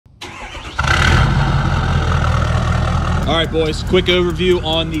All right, boys, quick overview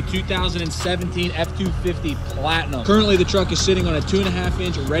on the 2017 F250 Platinum. Currently, the truck is sitting on a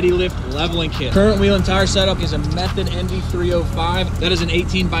 2.5-inch ready lift leveling kit. Current wheel and tire setup is a Method ND305. That is an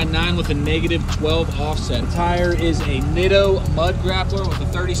 18x9 with a -12 offset. The tire is a Nitto mud grappler with a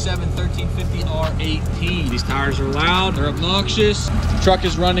 37 1350 R18. These tires are loud, they're obnoxious. The truck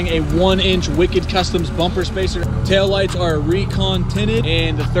is running a 1-inch Wicked Customs bumper spacer. Tail lights are recon tinted,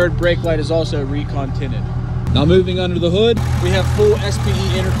 and the third brake light is also recon tinted. Now moving under the hood, we have full SPE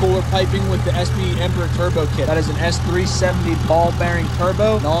intercooler piping with the SPE Emperor Turbo Kit. That is an S370 ball bearing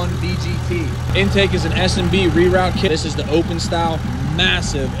turbo, non-VGT. Intake is an S&B reroute kit. This is the open style,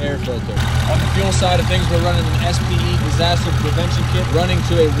 massive air filter. On the fuel side of things, we're running an SPE disaster prevention kit running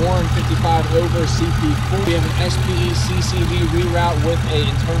to a Warren 55 over CP4. We have an SPE CCV reroute with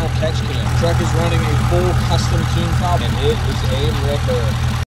an internal catch can. The truck is running a full custom tune fob, and it is a ripper.